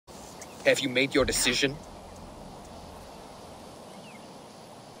Have you made your decision?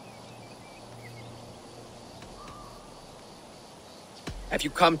 Have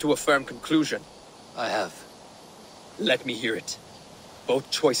you come to a firm conclusion? I have. Let me hear it. Both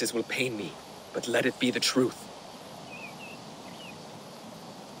choices will pain me, but let it be the truth.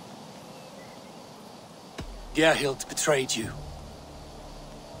 Gerhild betrayed you.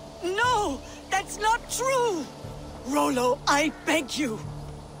 No! That's not true! Rollo, I beg you!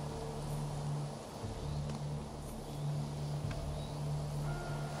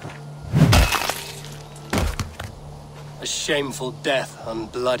 A shameful death on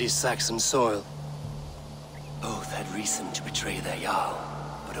bloody Saxon soil. Both had reason to betray their Jarl,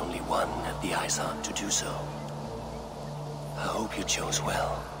 but only one had the eyes on to do so. I hope you chose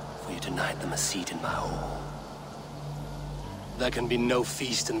well, for you denied them a seat in my hall. There can be no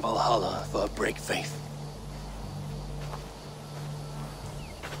feast in Valhalla for a break faith.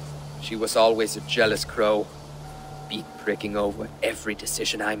 She was always a jealous crow, beak pricking over every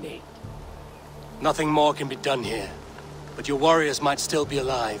decision I made. Nothing more can be done here, but your warriors might still be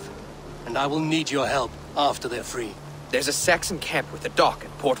alive, and I will need your help after they're free. There's a Saxon camp with a dock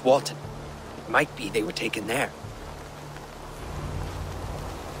at Port Walton. It might be they were taken there.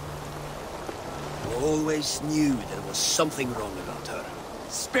 I always knew there was something wrong about her.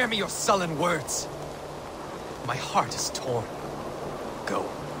 Spare me your sullen words. My heart is torn. Go.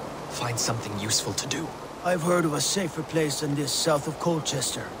 Find something useful to do. I've heard of a safer place than this south of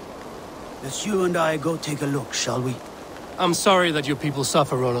Colchester. Let's you and I go take a look, shall we? I'm sorry that your people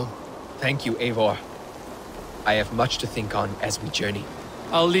suffer, Rollo. Thank you, Eivor. I have much to think on as we journey.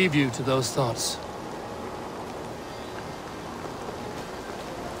 I'll leave you to those thoughts.